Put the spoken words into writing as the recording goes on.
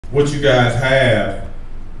what you guys have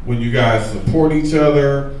when you guys support each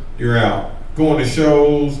other. You're out going to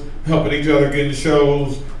shows, helping each other get to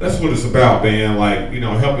shows. That's what it's about, man. Like, you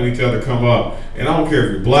know, helping each other come up. And I don't care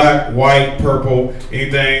if you're black, white, purple,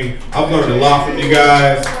 anything. I've learned a lot from you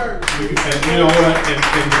guys. And you know what? And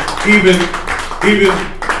even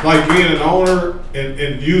like being an owner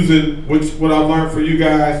and using what I've learned for you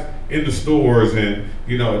guys in the stores. And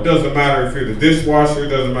you know, it doesn't matter if you're the dishwasher, it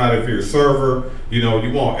doesn't matter if you're a server. You know,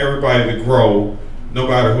 you want everybody to grow, no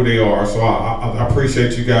matter who they are. So I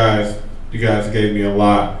appreciate you guys. You guys gave me a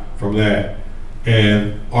lot from that.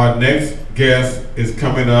 And our next guest is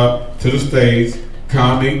coming up to the stage.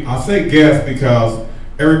 Connie, I say guest because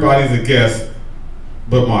everybody's a guest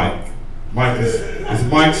but Mike. It's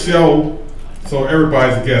Mike's show, so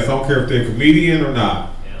everybody's a guest. I don't care if they're a comedian or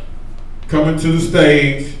not. Coming to the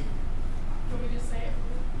stage. Can we just say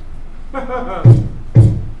it?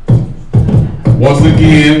 Once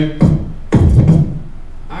again,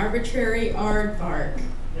 arbitrary aardvark.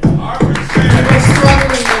 Arbitrary. We're struggling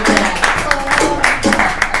with that.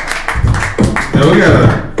 Now we gotta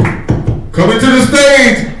come into the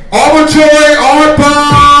stage. Arbitrary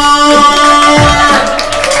aardvark.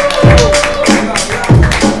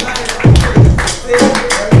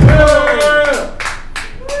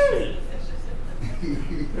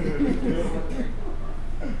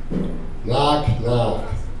 Knock, knock.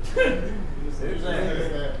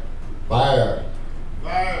 Fire.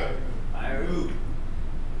 Fire.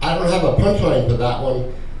 I don't have a punchline for that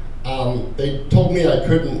one. They told me I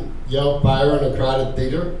couldn't yell fire in a crowded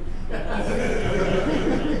theater.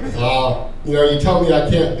 You know, you tell me I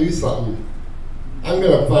can't do something. I'm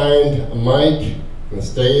gonna find a mic and a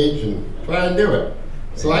stage and try and do it.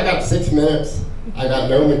 So I got 6 minutes. I got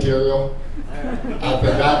no material. I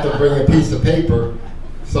forgot to bring a piece of paper.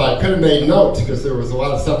 So I could have made notes because there was a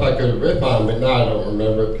lot of stuff I could have ripped on, but now I don't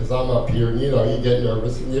remember it because I'm up here and you know, you get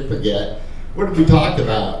nervous and you forget. What did we talk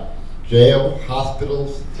about? Jail,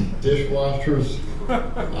 hospitals, dishwashers,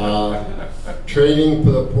 training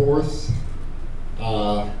for the force.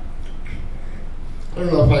 I don't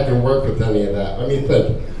know if I can work with any of that. Let me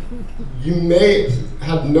think. You may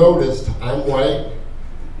have noticed I'm white.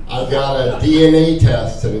 I got a DNA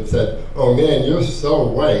test and it said, oh man, you're so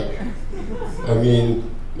white. I mean,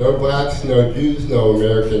 no blacks, no Jews, no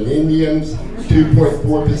American Indians,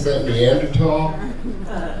 2.4% Neanderthal.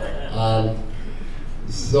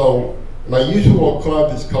 So my usual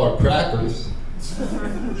club is called Crackers.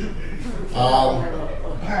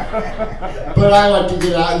 But I like to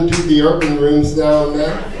get out into the urban rooms now and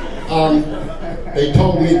then. They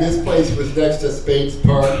told me this place was next to Spades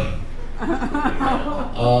Park.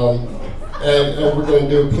 And we're going to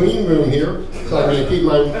do a clean room here, so I'm going to keep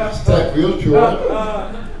my step real short.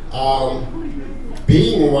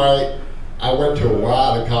 Being white, I went to a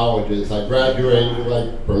lot of colleges. I graduated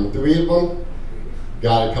from 3 of them,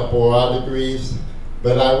 got a couple of law degrees,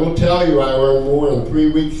 but I will tell you I learned more in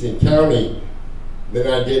 3 weeks in county than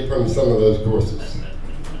I did from some of those courses.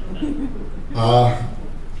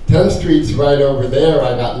 10th Street's right over there.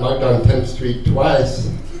 I got mugged on 10th Street twice.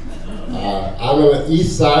 I'm an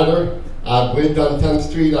East Sider. I've lived on 10th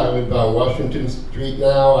Street. I live on Washington Street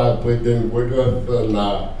now. I've lived in Woodruff and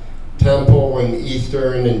Temple and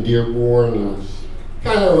Eastern and Dearborn and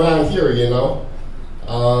kind of around here, you know.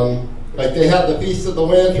 Like they have the Feast of the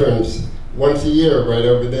Lanterns once a year right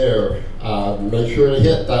over there. Make sure to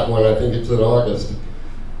hit that one. I think it's in August.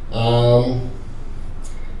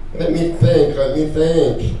 Let me think.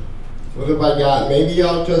 What have I got? Maybe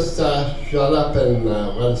I'll just shut up and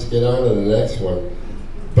let us get on to the next one.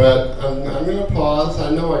 But I'm going to pause. I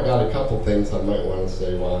know I got a couple things I might want to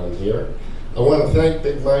say while I'm here. I want to thank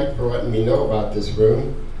Big Mike for letting me know about this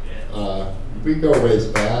room. We go ways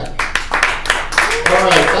back. All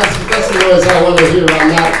right, that's the noise I want to hear on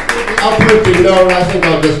that. I'll put the note. I think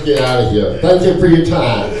I'll just get out of here. Thank you for your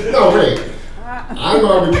time. No, wait. I'm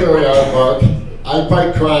arbitrary aardvark. I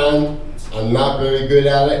fight crime. I'm not very good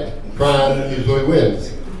at it. Crime usually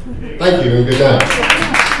wins. Thank you and good night.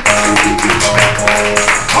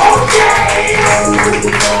 Okay!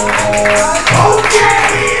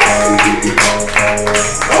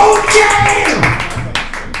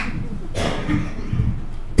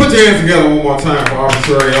 put your hands together one more time for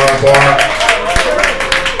arbitrary aardvark.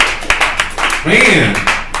 Man.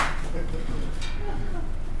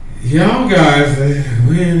 Y'all guys,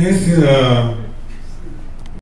 man, this is